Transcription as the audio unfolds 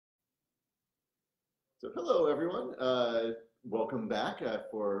So hello everyone, welcome back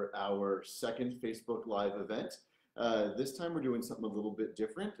for our second Facebook Live event. This time we're doing something a little bit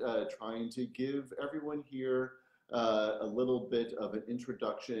different, trying to give everyone here a little bit of an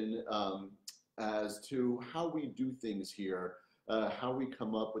introduction as to how we do things here, how we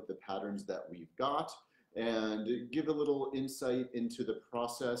come up with the patterns that we've got, and give a little insight into the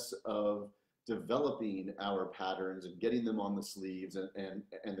process of developing our patterns and getting them on the sleeves and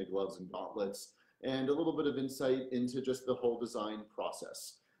the gloves and gauntlets, and a little bit of insight into just the whole design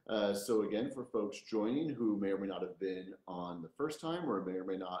process. So again, for folks joining who may or may not have been on the first time or may or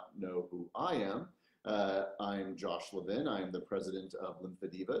may not know who I am, I'm Josh Levin. I'm the president of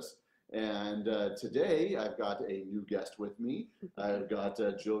LympheDIVAs. And today I've got a new guest with me. I've got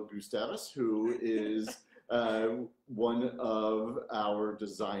Jill Gustavis, who is one of our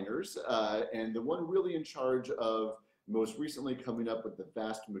designers and the one really in charge of most recently coming up with the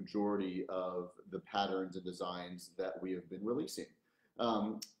vast majority of the patterns and designs that we have been releasing.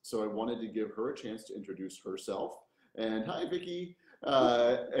 So I wanted to give her a chance to introduce herself. And hi, Vicki,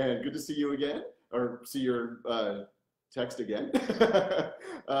 and good to see you again, or see your text again.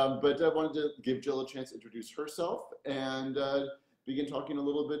 But I wanted to give Jill a chance to introduce herself and begin talking a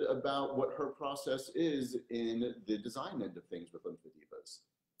little bit about what her process is in the design end of things with LympheDIVAs.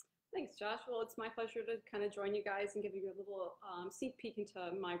 Thanks, Josh. Well, it's my pleasure to kind of join you guys and give you a little sneak peek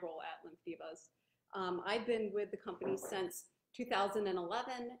into my role at LympheDIVAs. I've been with the company since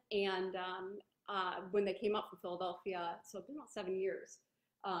 2011, and when they came up from Philadelphia, so it's been about 7 years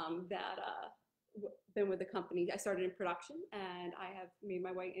been with the company. I started in production, and I have made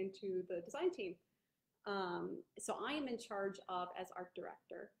my way into the design team. So I am in charge of, as art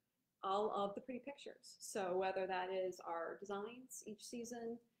director, all of the pretty pictures. So whether that is our designs each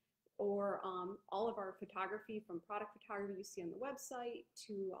season, or all of our photography, from product photography you see on the website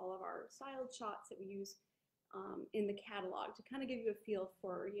to all of our styled shots that we use in the catalog, to kind of give you a feel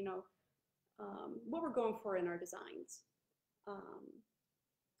for, you know, what we're going for in our designs.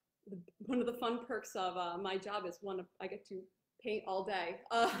 One of the fun perks of my job is I get to paint all day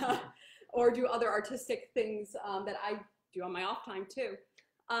or do other artistic things that I do on my off time too.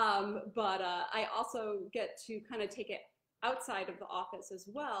 But I also get to kind of take it outside of the office as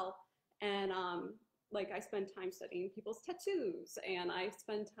well. And like I spend time studying people's tattoos, and I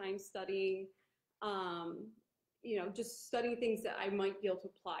spend time studying, you know, just studying things that I might be able to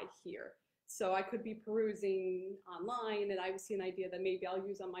apply here. So I could be perusing online and I would see an idea that maybe I'll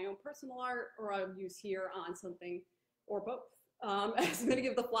use on my own personal art, or I'll use here on something, or both. As many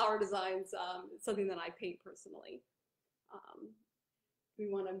of the flower designs, something that I paint personally. We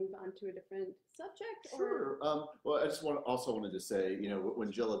want to move on to a different subject? Sure. Well, I just also wanted to say, you know,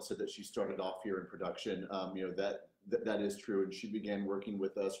 when Jill had said that she started off here in production, you know, that is true, and she began working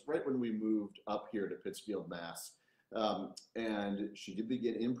with us right when we moved up here to Pittsfield, Mass. And she did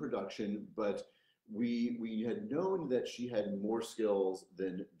begin in production, but we had known that she had more skills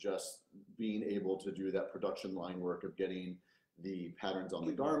than just being able to do that production line work of getting the patterns on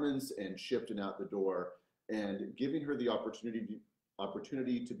the garments and shipped and out the door, and giving her the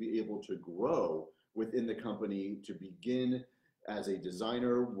opportunity to be able to grow within the company, to begin as a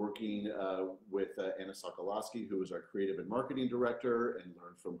designer working with Anna Sokolowski, who is our creative and marketing director, and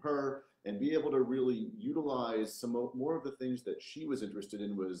learn from her and be able to really utilize more of the things that she was interested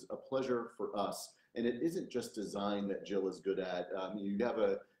in. Was a pleasure for us. And it isn't just design that Jill is good at. You have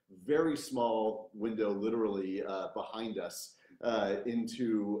a very small window literally behind us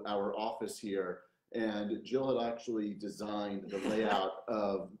into our office here. And Jill had actually designed the layout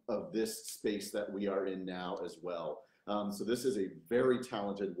of this space that we are in now as well. So this is a very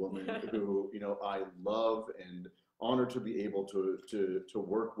talented woman who, you know, I love and honored to be able to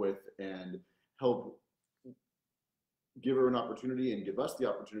work with and help give her an opportunity and give us the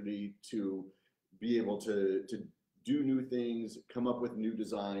opportunity to be able to do new things, come up with new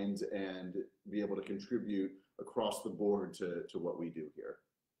designs, and be able to contribute across the board to what we do here.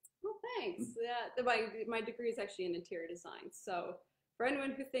 Well, thanks. Yeah, my degree is actually in interior design. So for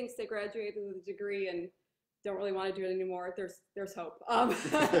anyone who thinks they graduated with a degree and don't really want to do it anymore, there's hope.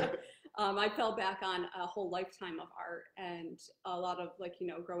 I fell back on a whole lifetime of art, and a lot of, like, you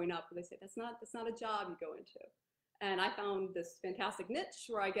know, growing up, they say that's not a job you go into. And I found this fantastic niche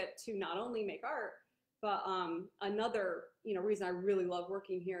where I get to not only make art, but another, you know, reason I really love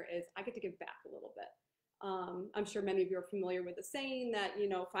working here is I get to give back a little bit. I'm sure many of you are familiar with the saying that, you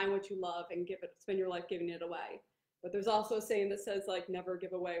know, find what you love and spend your life giving it away. But there's also a saying that says, like, never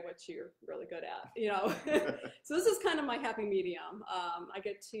give away what you're really good at, you know. So this is kind of my happy medium. I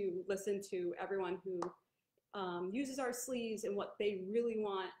get to listen to everyone who uses our sleeves and what they really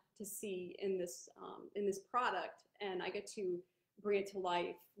want to see in this product, and I get to bring it to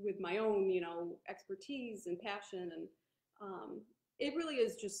life with my own, you know, expertise and passion, and it really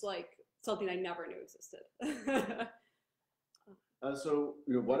is just like something I never knew existed. So,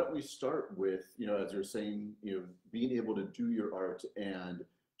 you know, why don't we start with, you know, as you're saying, you know, being able to do your art and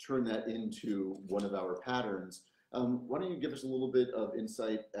turn that into one of our patterns. Why don't you give us a little bit of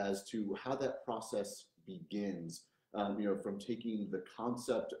insight as to how that process begins, you know, from taking the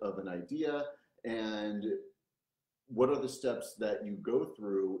concept of an idea, and what are the steps that you go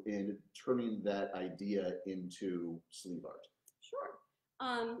through in turning that idea into sleeve art?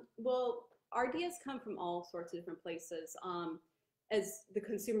 Sure. Well, ideas come from all sorts of different places. As the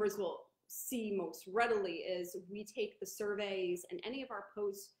consumers will see most readily is we take the surveys and any of our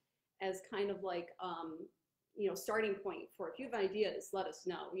posts as kind of like, you know, starting point for if you have ideas, let us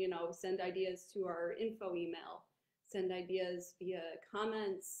know, you know, send ideas to our info email, send ideas via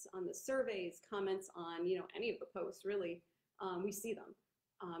comments on the surveys, comments on, you know, any of the posts really. We see them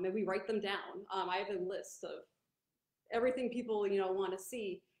and we write them down. I have a list of everything people, you know, want to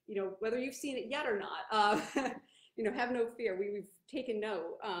see, you know, whether you've seen it yet or not. You know, have no fear. We've taken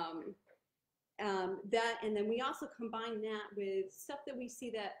note. That, and then we also combine that with stuff that we see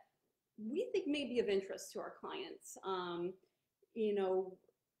that we think may be of interest to our clients. You know,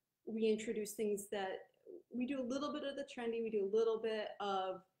 we introduce things that we do a little bit of the trendy. We do a little bit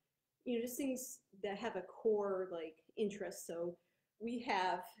of, you know, just things that have a core like interest. So we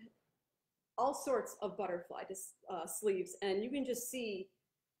have all sorts of butterfly sleeves, and you can just see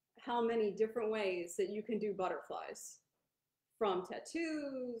how many different ways that you can do butterflies, from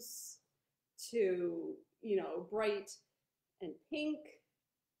tattoos to, you know, bright and pink.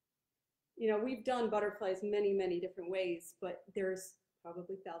 You know, we've done butterflies many, many different ways, but there's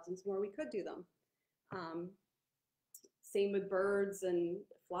probably thousands more we could do them. Same with birds and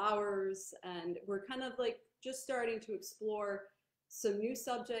flowers, and we're kind of like just starting to explore some new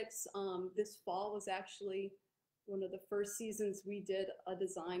subjects. This fall was actually one of the first seasons we did a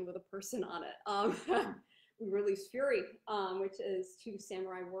design with a person on it. We released Fury, which is two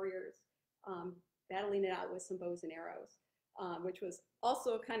samurai warriors battling it out with some bows and arrows, which was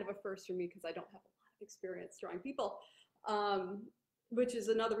also kind of a first for me because I don't have a lot of experience drawing people, which is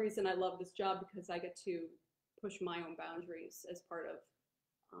another reason I love this job, because I get to push my own boundaries as part of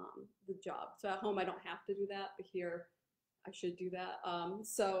the job. So at home I don't have to do that, but here I should do that.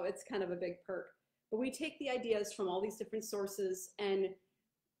 So it's kind of a big perk. But we take the ideas from all these different sources and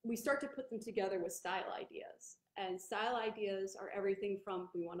we start to put them together with style ideas. And style ideas are everything from,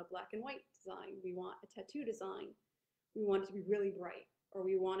 we want a black and white design, we want a tattoo design, we want it to be really bright, or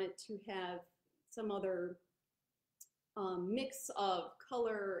we want it to have some other mix of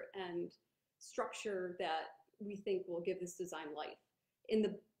color and structure that we think will give this design life in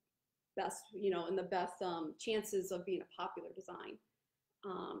the best, you know, in the best chances of being a popular design.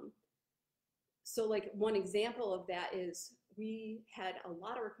 So like one example of that is we had a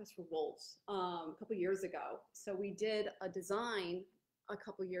lot of requests for wolves a couple years ago. So we did a design a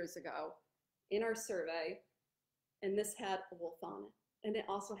couple years ago in our survey, and this had a wolf on it, and it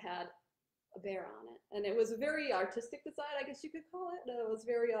also had a bear on it. And it was a very artistic design, I guess you could call it. It was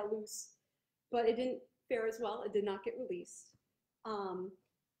very loose, but it didn't fare as well. It did not get released.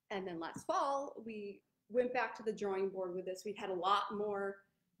 And then last fall, we went back to the drawing board with this. We had a lot more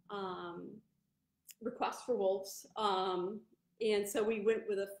requests for wolves. And so we went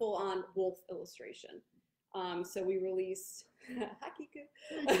with a full-on wolf illustration. So we released, hi Kiku.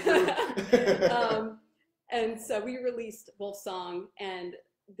 And so we released Wolf Song, and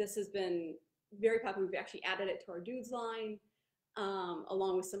this has been very popular. We've actually added it to our dudes line,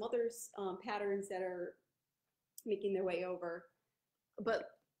 along with some other patterns that are making their way over.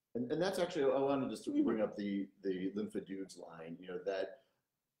 But and that's actually, I wanted just to bring up the LympheDIVAs line, you know, that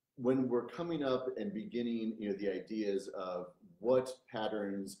when we're coming up and beginning, you know, the ideas of what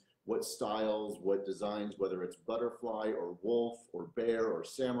patterns, what styles, what designs, whether it's butterfly or wolf or bear or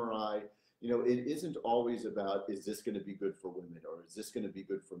samurai, you know, it isn't always about, is this going to be good for women or is this going to be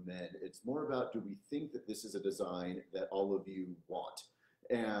good for men? It's more about, do we think that this is a design that all of you want?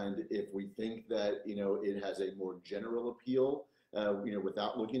 And if we think that, you know, it has a more general appeal, you know,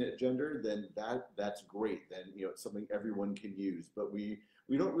 without looking at gender, then that's great. Then, you know, it's something everyone can use. But we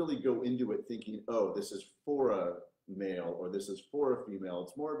don't really go into it thinking, oh, this is for a male or this is for a female.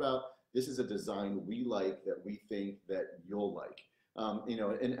 It's more about, this is a design we like that we think that you'll like. You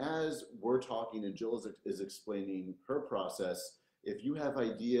know, and as we're talking and Jill is explaining her process, if you have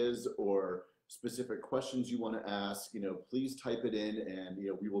ideas or specific questions you want to ask, you know, please type it in and, you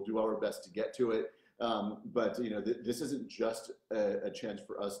know, we will do our best to get to it. But this isn't just a chance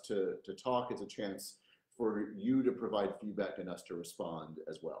for us to talk. It's a chance for you to provide feedback and us to respond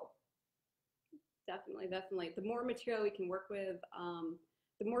as well. Definitely, definitely. The more material we can work with,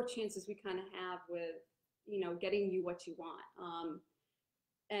 the more chances we kind of have with, getting you what you want.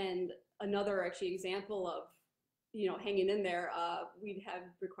 And another actually example of, hanging in there, we'd have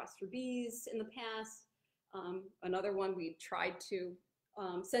requests for bees in the past. Another one we tried to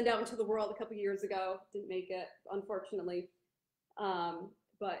send out into the world a couple years ago, didn't make it, unfortunately.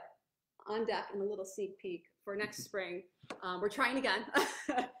 But on deck and a little sneak peek for next spring, we're trying again.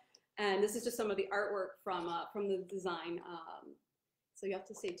 And this is just some of the artwork from the design. So you have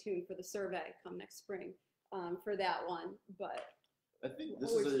to stay tuned for the survey come next spring for that one. But I think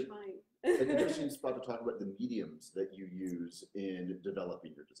this is an interesting spot to talk about the mediums that you use in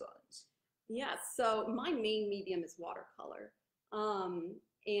developing your designs. Yeah, so my main medium is watercolor.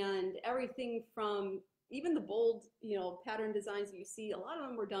 And everything from even the bold, pattern designs that you see, a lot of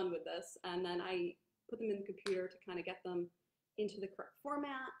them were done with this. And then I put them in the computer to kind of get them into the correct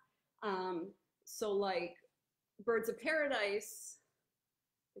format. So like Birds of Paradise,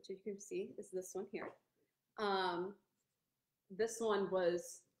 which you can see is this one here. This one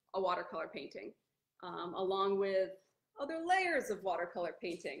was a watercolor painting, along with other layers of watercolor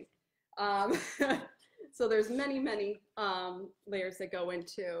painting. So there's many, many layers that go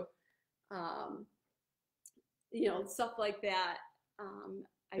into, stuff like that.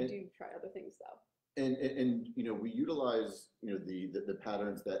 I do try other things though. And we utilize the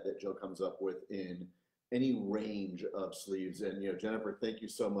patterns that Jill comes up with in any range of sleeves. And Jennifer, thank you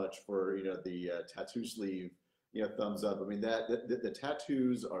so much for the tattoo sleeve thumbs up. I mean the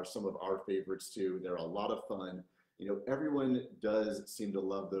tattoos are some of our favorites too. They're a lot of fun. Everyone does seem to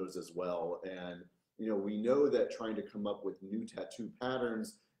love those as well. And we know that trying to come up with new tattoo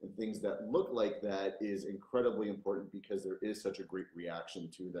patterns and things that look like that is incredibly important because there is such a great reaction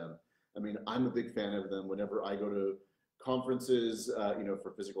to them. I mean, I'm a big fan of them. Whenever I go to conferences,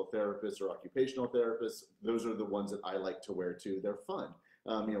 for physical therapists or occupational therapists, those are the ones that I like to wear too. They're fun.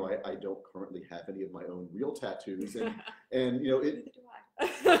 I don't currently have any of my own real tattoos, and and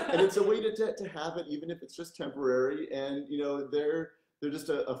it's a way to have it, even if it's just temporary. And they're just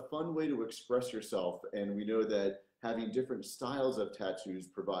a fun way to express yourself. And we know that having different styles of tattoos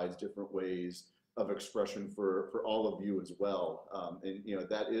provides different ways of expression for all of you as well. And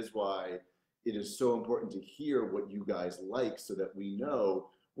that is why it is so important to hear what you guys like, so that we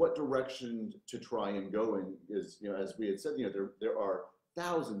know what direction to try and go in. Is as we had said, there are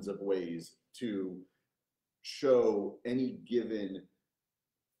thousands of ways to show any given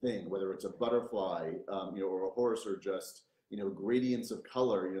thing, whether it's a butterfly, or a horse, or just gradients of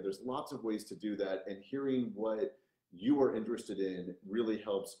color. There's lots of ways to do that, and hearing what you are interested in really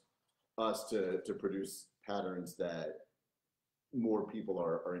helps us to produce patterns that more people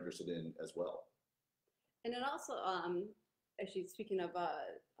are interested in as well. And it also, actually speaking of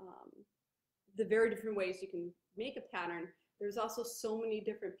the very different ways you can make a pattern, there's also so many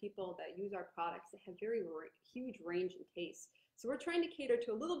different people that use our products that have very huge range in taste. So we're trying to cater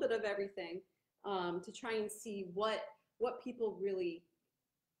to a little bit of everything, to try and see what people really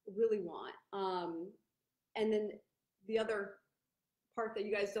want. And then the other part that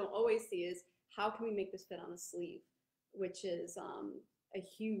you guys don't always see is how can we make this fit on a sleeve, which is a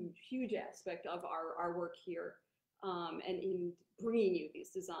huge aspect of our work here, and in bringing you these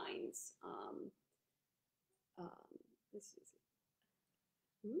designs. This is,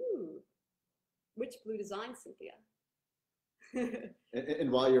 which blue design, Cynthia? And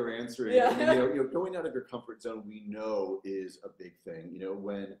while you're answering, yeah. Going out of your comfort zone, we know is a big thing.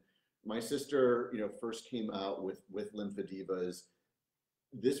 When my sister, first came out with LympheDIVAs,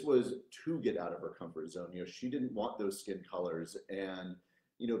 this was to get out of her comfort zone. She didn't want those skin colors, and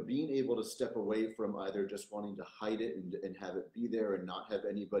being able to step away from either just wanting to hide it and have it be there and not have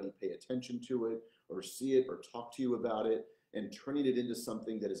anybody pay attention to it or see it or talk to you about it, and turning it into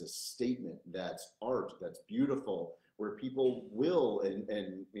something that is a statement, that's art, that's beautiful, where people will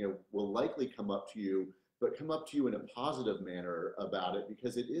and will likely come up to you, but come up to you in a positive manner about it,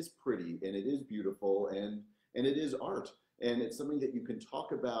 because it is pretty and it is beautiful and it is art, and it's something that you can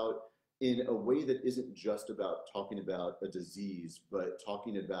talk about in a way that isn't just about talking about a disease, but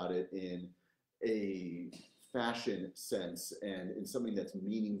talking about it in a fashion sense and in something that's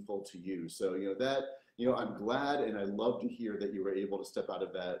meaningful to you. So I'm glad, and I love to hear that you were able to step out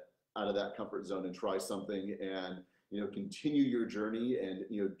of that comfort zone and try something, and continue your journey, and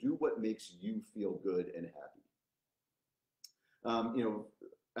do what makes you feel good and happy.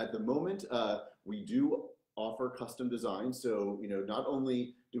 At the moment, we do offer custom design. So, you know, not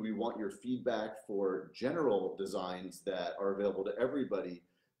only do we want your feedback for general designs that are available to everybody,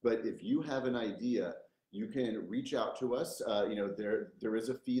 but if you have an idea, you can reach out to us. You know, there is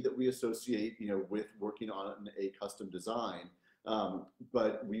a fee that we associate, you know, with working on a custom design.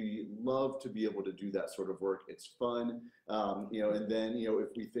 But we love to be able to do that sort of work. It's fun, you know, and then, you know, if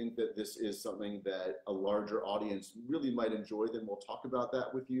we think that this is something that a larger audience really might enjoy, then we'll talk about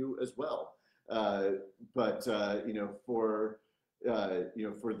that with you as well. You know, you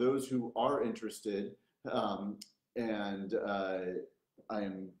know, for those who are interested, and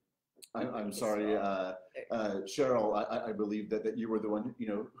I'm sorry, Cheryl, I believe that you were the one, you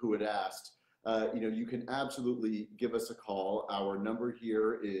know, who had asked. You know, you can absolutely give us a call. Our number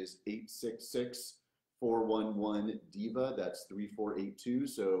here is 866-411-DIVA. That's 3482.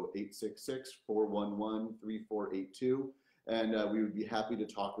 So 866-411-3482. And we would be happy to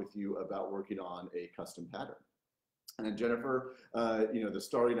talk with you about working on a custom pattern. And Jennifer, you know, the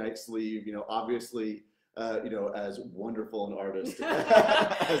Starry Night sleeve, you know, obviously, you know, as wonderful an artist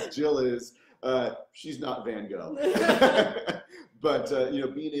as Jill is, she's not Van Gogh. But you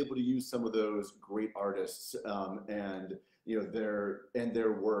know, being able to use some of those great artists and you know their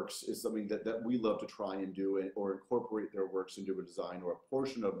works is something that we love to try and do, or incorporate their works into a design or a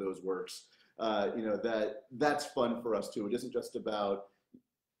portion of those works. You know, that's fun for us too. It isn't just about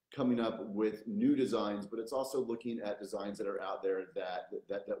coming up with new designs, but it's also looking at designs that are out there that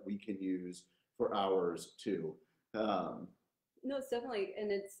we can use for ours too. No, it's definitely,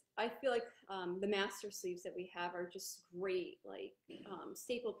 and I feel like the master sleeves that we have are just great, like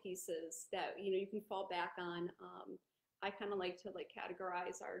staple pieces that, you know, you can fall back on. I kind of like to like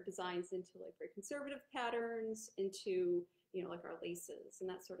categorize our designs into like very conservative patterns, into, you know, like our laces and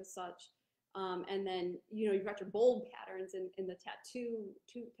that sort of such. And then, you know, you've got your bold patterns in the tattoo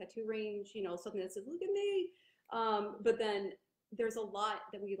range, you know, something that says, look at me. But then there's a lot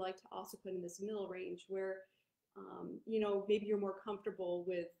that we like to also put in this middle range where, you know, maybe you're more comfortable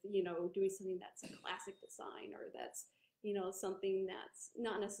with, you know, doing something that's a classic design, or that's, you know, something that's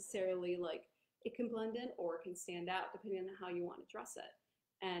not necessarily like it can blend in or it can stand out depending on how you want to dress it.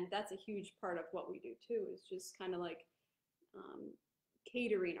 And that's a huge part of what we do too, is just kind of like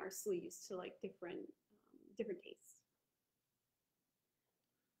catering our sleeves to like different tastes.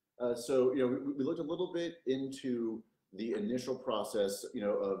 So, you know, we looked a little bit into the initial process, you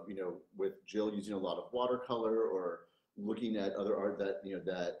know, of, you know, with Jill using a lot of watercolor or looking at other art that, you know,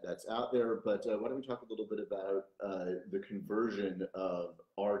 that's out there. But why don't we talk a little bit about the conversion of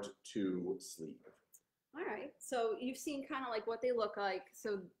art to sleeve? All right, so you've seen kind of like what they look like.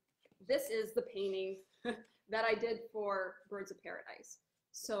 So this is the painting that I did for Birds of Paradise.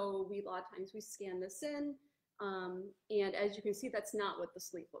 So a lot of times we scan this in, and as you can see, that's not what the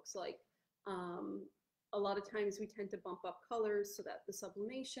sleeve looks like. A lot of times we tend to bump up colors so that the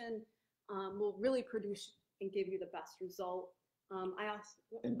sublimation will really produce and give you the best result.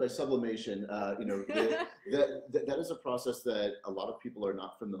 And by sublimation, you know, that is a process that a lot of people are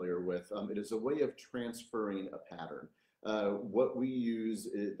not familiar with. It is a way of transferring a pattern. What we use,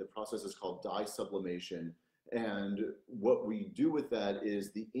 the process is called dye sublimation. And what we do with that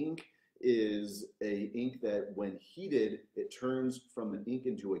is the ink is a ink that when heated, it turns from an ink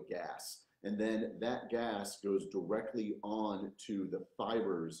into a gas. And then that gas goes directly on to the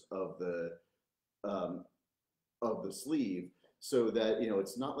fibers of the sleeve, so that, you know,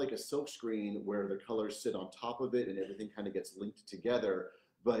 it's not like a silk screen where the colors sit on top of it and everything kind of gets linked together,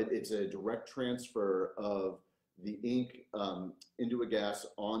 but it's a direct transfer of the ink into a gas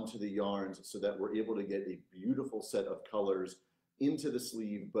onto the yarns, so that we're able to get a beautiful set of colors into the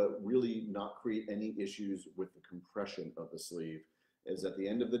sleeve, but really not create any issues with the compression of the sleeve. Is at the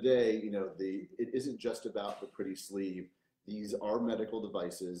end of the day, you know, it isn't just about the pretty sleeve. These are medical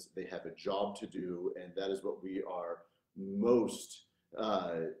devices. They have a job to do, and that is what we are most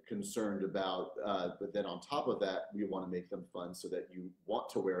concerned about. But then on top of that, we want to make them fun so that you want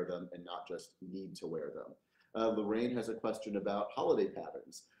to wear them and not just need to wear them. Lorraine has a question about holiday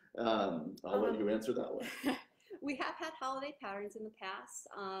patterns. I'll let you answer that one. We have had holiday patterns in the past.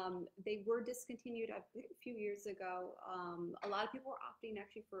 They were discontinued a few years ago. A lot of people are opting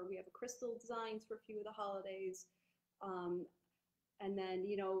actually we have a crystal designs for a few of the holidays. And then,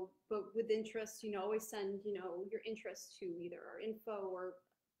 you know, but with interest, you know, always send, you know, your interest to either our info or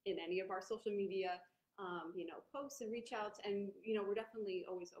in any of our social media, you know, posts and reach outs. And, you know, we're definitely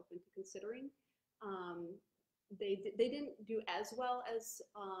always open to considering. They didn't do as well as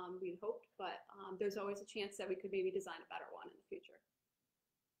we'd hoped, but there's always a chance that we could maybe design a better one in the future.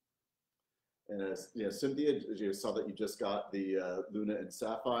 And you know, Cynthia, you saw that you just got the Luna and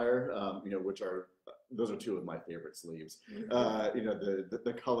Sapphire, you know, which are those are two of my favorite sleeves. You know,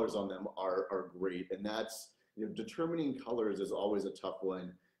 the colors on them are great, and that's, you know, determining colors is always a tough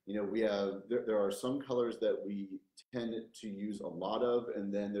one. You know, there are some colors that we tend to use a lot of,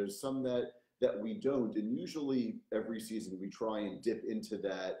 and then there's some that we don't. And usually every season we try and dip into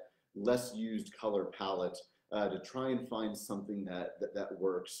that less used color palette to try and find something that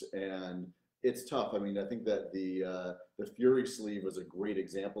works. And it's tough. I mean, I think that the Fury sleeve was a great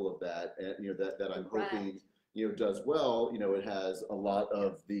example of that, and you know that I'm hoping, you know, does well. You know, it has a lot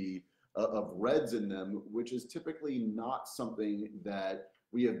of the of reds in them, which is typically not something that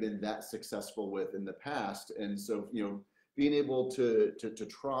we have been that successful with in the past. And so, you know, being able to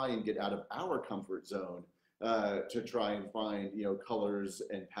try and get out of our comfort zone to try and find, you know, colors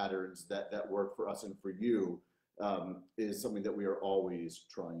and patterns that work for us and for you is something that we are always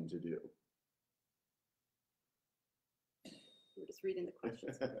trying to do. We're just reading the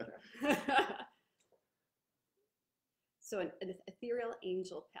questions. So an ethereal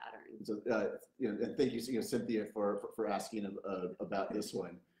angel pattern. So, you know, and thank you, you know, Cynthia, for asking about this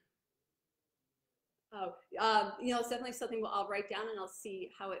one. Oh, you know, it's definitely something I'll write down, and I'll see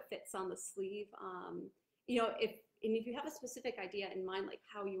how it fits on the sleeve. You know, if you have a specific idea in mind, like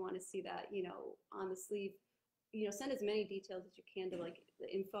how you want to see that, you know, on the sleeve, you know, send as many details as you can to like the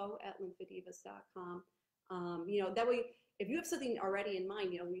info@lymphedivas.com. You know, that way, if you have something already in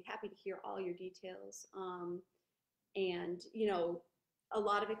mind, you know, we're happy to hear all your details. And, you know, a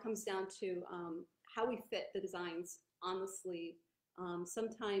lot of it comes down to how we fit the designs on the sleeve.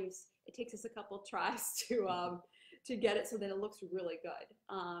 Sometimes it takes us a couple tries to get it so that it looks really good.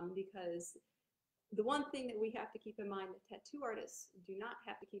 Because the one thing that we have to keep in mind, that tattoo artists do not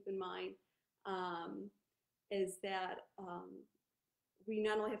have to keep in mind, is that we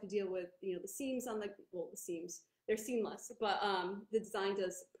not only have to deal with, you know, the seams on the seams, they're seamless, but the design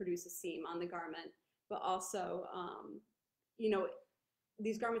does produce a seam on the garment. But also, you know,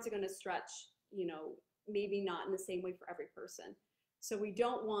 these garments are going to stretch, you know, maybe not in the same way for every person. So we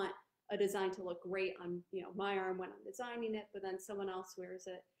don't want a design to look great on, you know, my arm when I'm designing it, but then someone else wears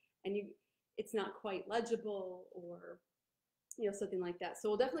it and it's not quite legible, or, you know, something like that. So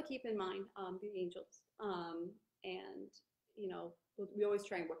we'll definitely keep in mind the angels, and, you know, we always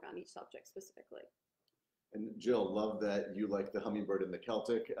try and work on each subject specifically. And Jill, love that you like the hummingbird and the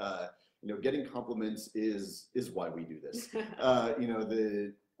Celtic. You know, getting compliments is why we do this. You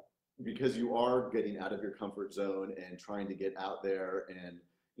know, because you are getting out of your comfort zone and trying to get out there and,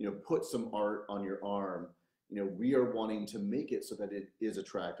 you know, put some art on your arm. You know, we are wanting to make it so that it is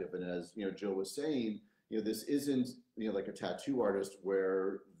attractive. And as, you know, Jill was saying, you know, this isn't, you know, like a tattoo artist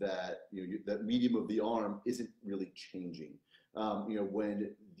where that, you know, that medium of the arm isn't really changing. You know,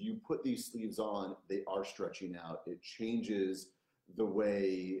 when you put these sleeves on, they are stretching out. It changes the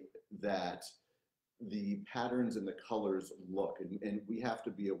way that the patterns and the colors look, and we have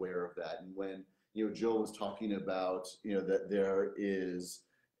to be aware of that. And when, you know, Jill was talking about, you know, that there is,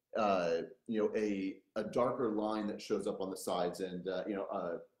 you know, a darker line that shows up on the sides, and you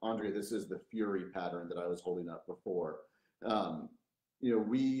know, Andrea, this is the Fury pattern that I was holding up before. You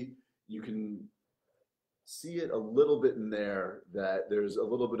know, you can see it a little bit in there, that there's a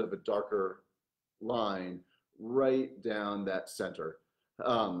little bit of a darker line right down that center.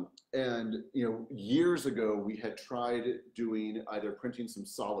 And, you know, years ago, we had tried doing either printing some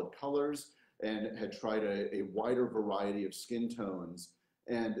solid colors and had tried a wider variety of skin tones.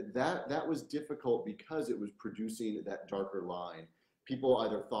 And that was difficult because it was producing that darker line. People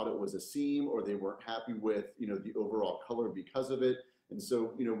either thought it was a seam or they weren't happy with, you know, the overall color because of it. And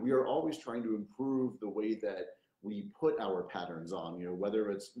so, you know, we are always trying to improve the way that we put our patterns on, you know, whether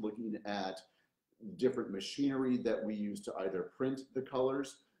it's looking at different machinery that we use to either print the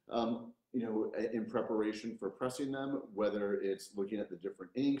colors, you know, in preparation for pressing them, whether it's looking at the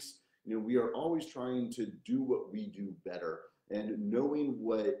different inks. You know, we are always trying to do what we do better, and knowing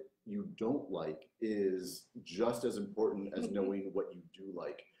what you don't like is just as important as knowing what you do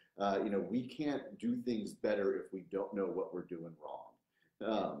like. You know, we can't do things better if we don't know what we're doing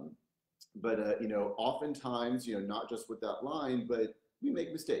wrong. But you know, oftentimes, you know, not just with that line, but we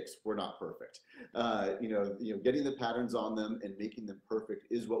make mistakes. We're not perfect. You know, getting the patterns on them and making them perfect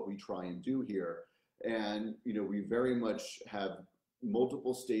is what we try and do here. And you know, we very much have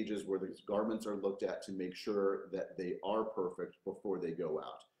multiple stages where these garments are looked at to make sure that they are perfect before they go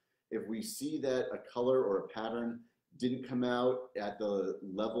out. If we see that a color or a pattern didn't come out at the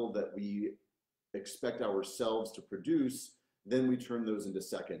level that we expect ourselves to produce, then we turn those into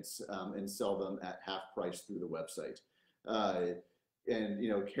seconds and sell them at half price through the website. And you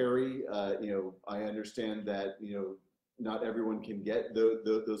know, Carrie, you know, I understand that, you know, not everyone can get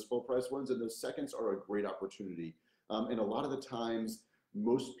those full price ones, and those seconds are a great opportunity. And a lot of the times,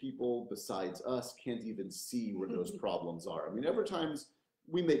 most people besides us can't even see where those problems are. I mean, every times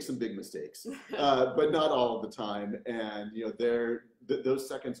we make some big mistakes, but not all of the time. And those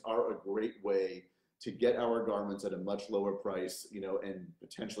seconds are a great way to get our garments at a much lower price, and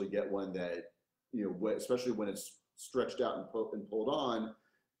potentially get one that, especially when it's stretched out and pulled on,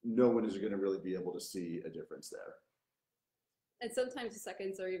 no one is going to really be able to see a difference there. And sometimes the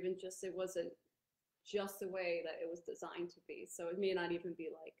seconds are even just, it wasn't just the way that it was designed to be. So it may not even be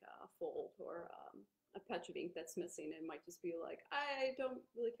like a fold or a patch of ink that's missing. It might just be like, I don't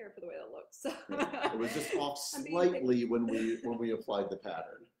really care for the way that looks. It was just off slightly when we applied the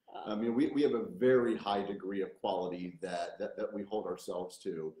pattern. I mean, we have a very high degree of quality that we hold ourselves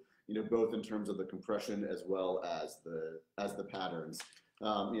to, both in terms of the compression as well as the patterns.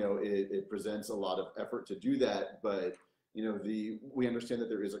 It presents a lot of effort to do that, but we understand that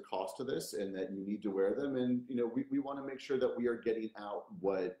there is a cost to this and that you need to wear them. And, we want to make sure that we are getting out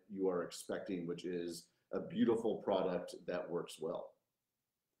what you are expecting, which is a beautiful product that works well.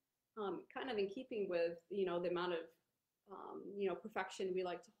 Kind of in keeping with, the amount of, perfection we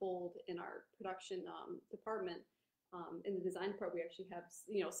like to hold in our production department. In the design part, we actually have,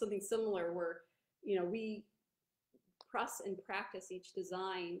 something similar where, we press and practice each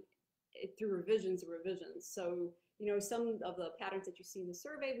design through revisions. So, some of the patterns that you see in the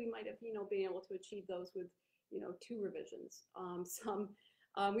survey, we might have, been able to achieve those with, 2 revisions. Some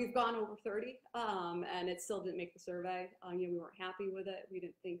we've gone over 30, and it still didn't make the survey. We weren't happy with it. We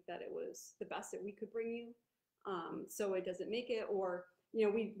didn't think that it was the best that we could bring you. So it doesn't make it, or,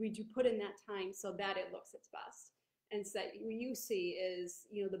 we do put in that time so that it looks its best. And so that what you see is,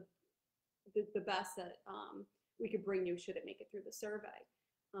 the best that we could bring you should it make it through the survey.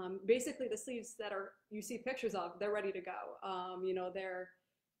 Basically, the sleeves that you see pictures of, they're ready to go.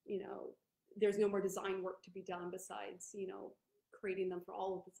 There's no more design work to be done besides, creating them for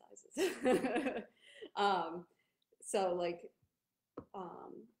all of the sizes. So like,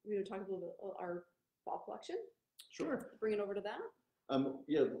 we're going to talk a little bit about our fall collection. Sure. Bring it over to that.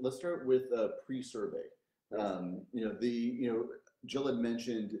 Yeah, let's start with pre-survey. Jill had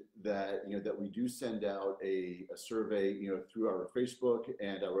mentioned that that we do send out a survey through our Facebook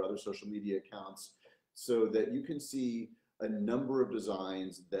and our other social media accounts, so that you can see a number of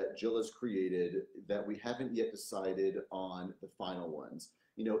designs that Jill has created that we haven't yet decided on the final ones.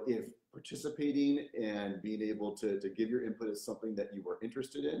 If participating and being able to give your input is something that you are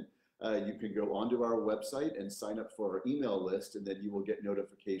interested in, you can go onto our website and sign up for our email list, and then you will get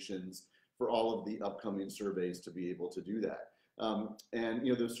notifications for all of the upcoming surveys to be able to do that. And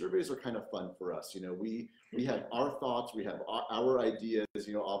those surveys are kind of fun for us. We have our thoughts, we have our ideas,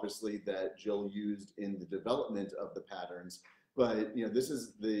 obviously that Jill used in the development of the patterns, but this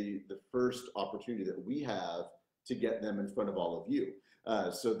is the first opportunity that we have to get them in front of all of you,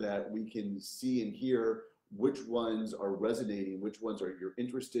 so that we can see and hear which ones are resonating, which ones are you're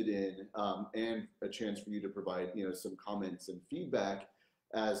interested in, and a chance for you to provide some comments and feedback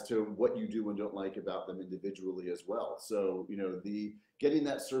as to what you do and don't like about them individually as well. So the getting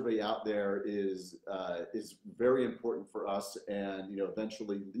that survey out there is very important for us, and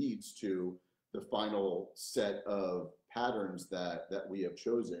eventually leads to the final set of patterns that we have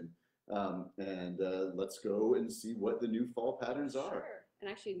chosen. Let's go and see what the new fall patterns are. Sure. And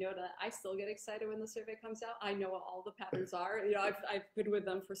actually know that I still get excited when the survey comes out. I know what all the patterns are. I've been with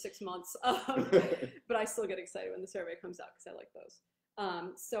them for 6 months, but I still get excited when the survey comes out because I like those.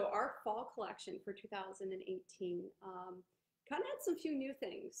 So our fall collection for 2018 kind of had some few new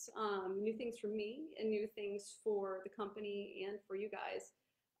things for me and new things for the company and for you guys.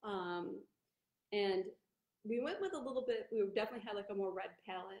 And we went with a little bit, we definitely had like a more red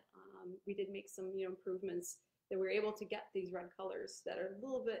palette. We did make some improvements that we were able to get these red colors that are a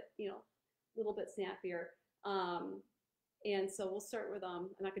little bit snappier. And so we'll start with, I'm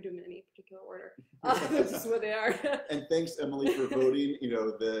not gonna do them in any particular order. This is what they are. And thanks, Emily, for voting. We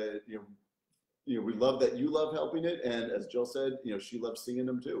love that you love helping it. And as Jill said, she loves seeing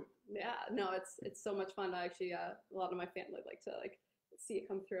them too. Yeah, no, it's so much fun. I actually, a lot of my family like to see it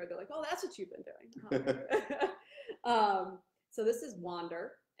come through. They're like, oh, that's what you've been doing. So this is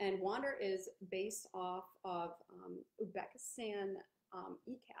Wander. And Wander is based off of Uzbekistan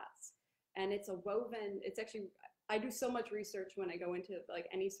ECATs. And it's a woven, it's actually, I do so much research when I go into like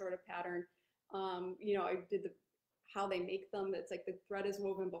any sort of pattern. I did how they make them. It's like the thread is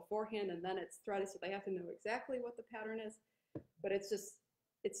woven beforehand and then it's threaded, so they have to know exactly what the pattern is. But it's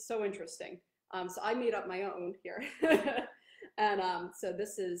so interesting. So I made up my own here. And so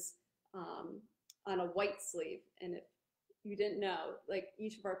this is on a white sleeve. And you didn't know, like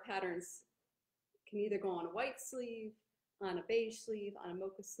each of our patterns can either go on a white sleeve, on a beige sleeve, on a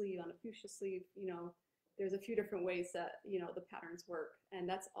mocha sleeve, on a fuchsia sleeve. You know, there's a few different ways that, you know, the patterns work. And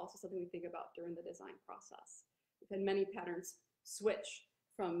that's also something we think about during the design process. We've had many patterns switch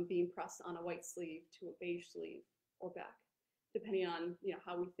from being pressed on a white sleeve to a beige sleeve or back, depending on, you know,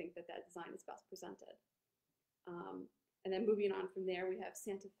 how we think that that design is best presented. And then moving on from there, we have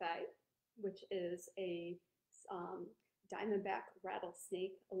Santa Fe, which is a diamondback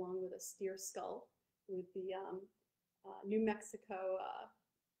rattlesnake along with a steer skull with the New Mexico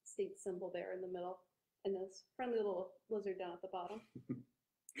state symbol there in the middle, and this friendly little lizard down at the bottom.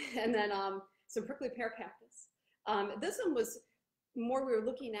 And then some prickly pear cactus. This one was more, we were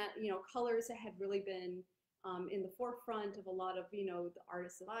looking at, you know, colors that had really been in the forefront of a lot of, you know, the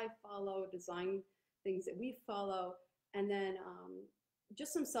artists that I follow, design things that we follow, and then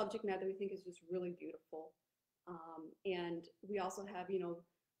just some subject matter that we think is just really beautiful. And we also have, you know,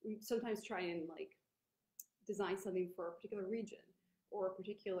 we sometimes try and like design something for a particular region or a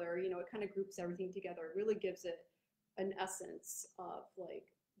particular, you know, it kind of groups everything together. It really gives it an essence of like,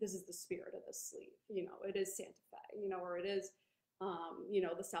 this is the spirit of the sleeve, you know, it is Santa Fe, you know, or it is, you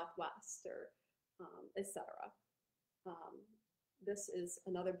know, the Southwest, or etc. This is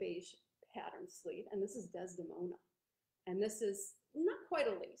another beige pattern sleeve, and this is Desdemona. And this is not quite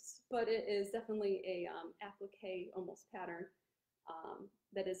a lace, but it is definitely a applique almost pattern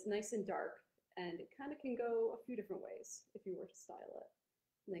that is nice and dark, and it kind of can go a few different ways if you were to style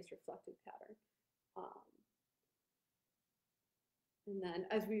it. Nice reflective pattern. And then,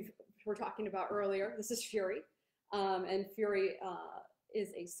 as we were talking about earlier, this is Fury, and Fury is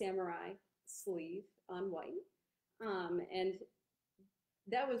a samurai sleeve on white, and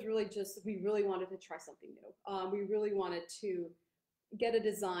that was really just, we really wanted to try something new. We really wanted to get a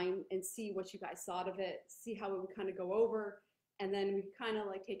design and see what you guys thought of it, see how it would kind of go over, and then we kind of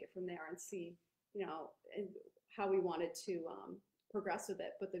like take it from there and see, you know, how we wanted to progress with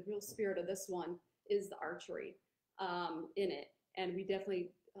it. But the real spirit of this one is the archery in it, and we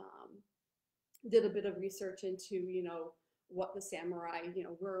definitely did a bit of research into, you know, what the samurai, you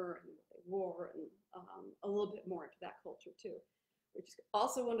know, were and what they wore, and a little bit more into that culture too, which is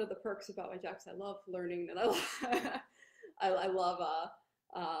also one of the perks about my job, because I love learning, and I love,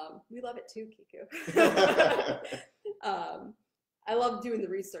 we love it too, Kiku. I love doing the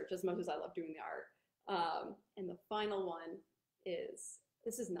research as much as I love doing the art. And the final one is,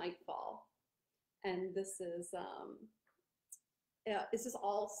 this is Nightfall. And this is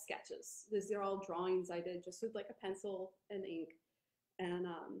all sketches. These are all drawings I did just with like a pencil and ink. And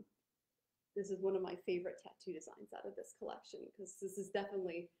this is one of my favorite tattoo designs out of this collection, because this is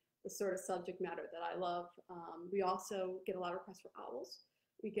definitely the sort of subject matter that I love. We also get a lot of requests for owls.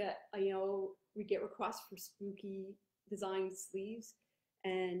 We get, you know, we get requests for spooky designed sleeves,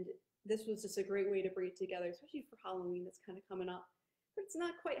 and this was just a great way to bring it together, especially for Halloween that's kind of coming up. But it's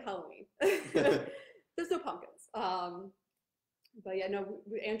not quite Halloween. There's no pumpkins. But yeah, no,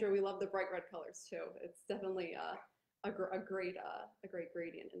 Andrew, we love the bright red colors too. It's definitely a great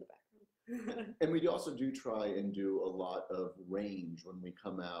gradient in the background. And we also do try and do a lot of range when we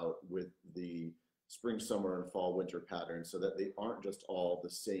come out with the spring, summer, and fall, winter patterns, so that they aren't just all the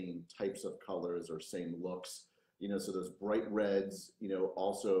same types of colors or same looks. You know, so those bright reds, you know,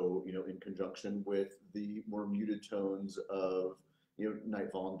 also, you know, in conjunction with the more muted tones of, you know,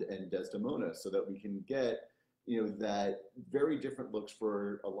 Nightfall and Desdemona, so that we can get, you know, that very different looks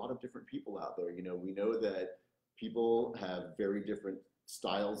for a lot of different people out there. You know, we know that people have very different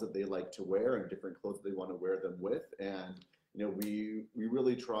styles that they like to wear and different clothes they want to wear them with. And, you know, we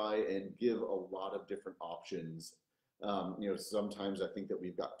really try and give a lot of different options. You know, sometimes I think that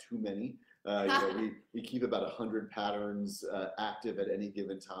we've got too many. You know, we keep about 100 patterns active at any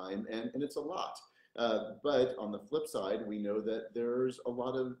given time, and it's a lot. But on the flip side, we know that there's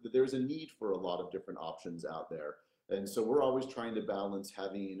a need for a lot of different options out there. And so we're always trying to balance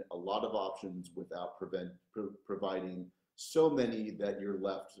having a lot of options without providing so many that you're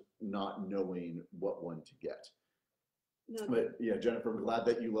left not knowing what one to get. No, but yeah, Jennifer, I'm glad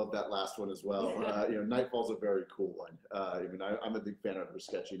that you love that last one as well. You know, Nightfall's a very cool one. I mean, I'm a big fan of her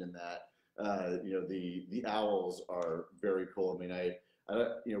sketching in that. You know, the owls are very cool. I mean,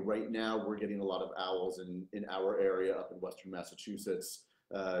 you know, right now we're getting a lot of owls in our area up in Western Massachusetts.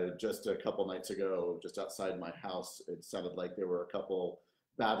 Just a couple nights ago, just outside my house, it sounded like there were a couple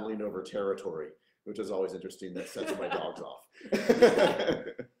battling over territory, which is always interesting. That sets my dogs off.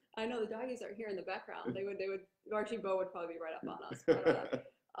 I know the doggies are here in the background. They would, Archie Bo would probably be right up on us. But,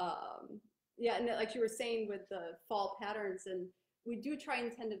 yeah, and like you were saying with the fall patterns, and we do try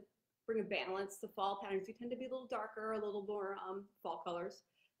and tend to bring a balance to fall patterns. We tend to be a little darker, a little more fall colors.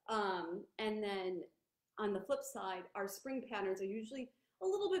 And then on the flip side, our spring patterns are usually a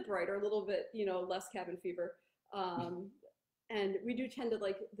little bit brighter, a little bit, less cabin fever. And we do tend to,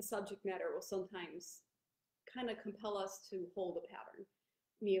 like, the subject matter will sometimes kind of compel us to hold a pattern.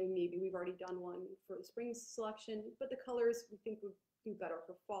 Maybe we've already done one for the spring selection, but the colors we think would do better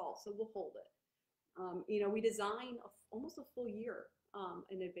for fall, so we'll hold it. We design almost a full year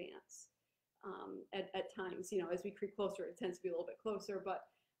in advance at times. As we creep closer, it tends to be a little bit closer, but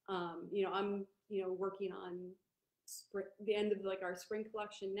I'm working on the end of our spring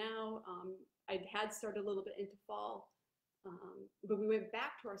collection now. I had started a little bit into fall, but we went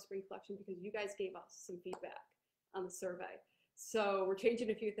back to our spring collection because you guys gave us some feedback on the survey. So we're changing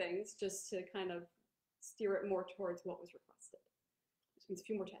a few things just to kind of steer it more towards what was requested, which means a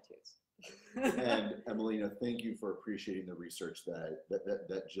few more tattoos. And Emily, thank you for appreciating the research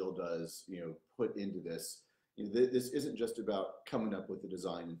that Jill does, put into this. This isn't just about coming up with a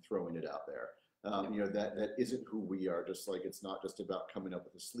design and throwing it out there. That isn't who we are. Just like it's not just about coming up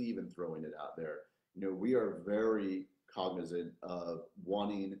with a sleeve and throwing it out there. We are very cognizant of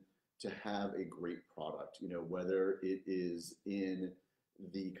wanting to have a great product, whether it is in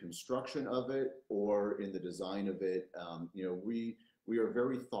the construction of it or in the design of it. We are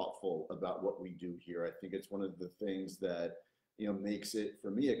very thoughtful about what we do here. I think it's one of the things that makes it,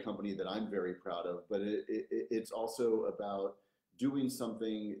 for me, a company that I'm very proud of, but it's also about doing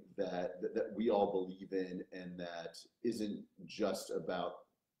something that we all believe in, and that isn't just about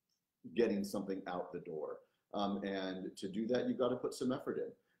getting something out the door. And to do that, you've got to put some effort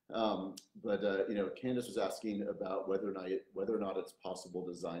in. Candace was asking about whether or not it's possible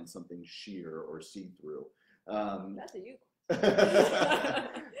to design something sheer or see-through. That's a you.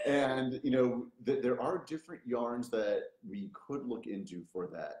 And there are different yarns that we could look into for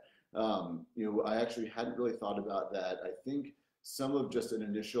that. I actually hadn't really thought about that. I think some of just an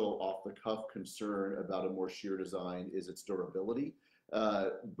initial off-the-cuff concern about a more sheer design is its durability.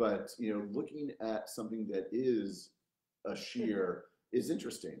 But looking at something that is a sheer is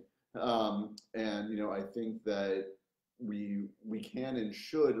interesting. I think that we can and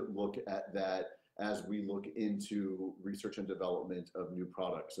should look at that as we look into research and development of new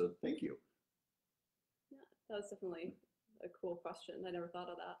products. So thank you. Yeah, that was definitely a cool question. I never thought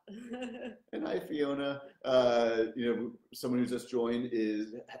of that. And hi, Fiona. Someone who's just joined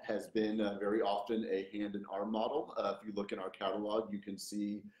has been very often a hand and arm model. If you look in our catalog, you can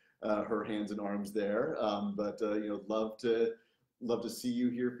see her hands and arms there. Love to see you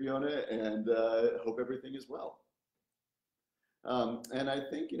here, Fiona, and hope everything is well. And I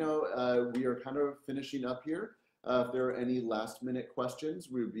think, we are kind of finishing up here. If there are any last minute questions,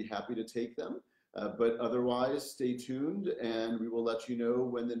 we would be happy to take them. But otherwise, stay tuned, and we will let you know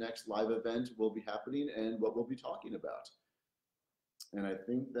when the next live event will be happening and what we'll be talking about. And I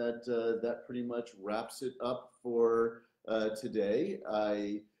think that that pretty much wraps it up for today.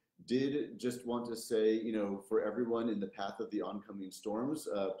 I did just want to say, for everyone in the path of the oncoming storms,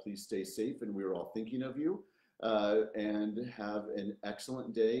 please stay safe, and we're all thinking of you. And have an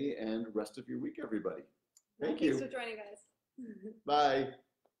excellent day and rest of your week, everybody. Thank you. Thanks for joining, guys. Bye.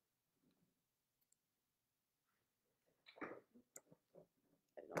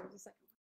 I don't know, just a second.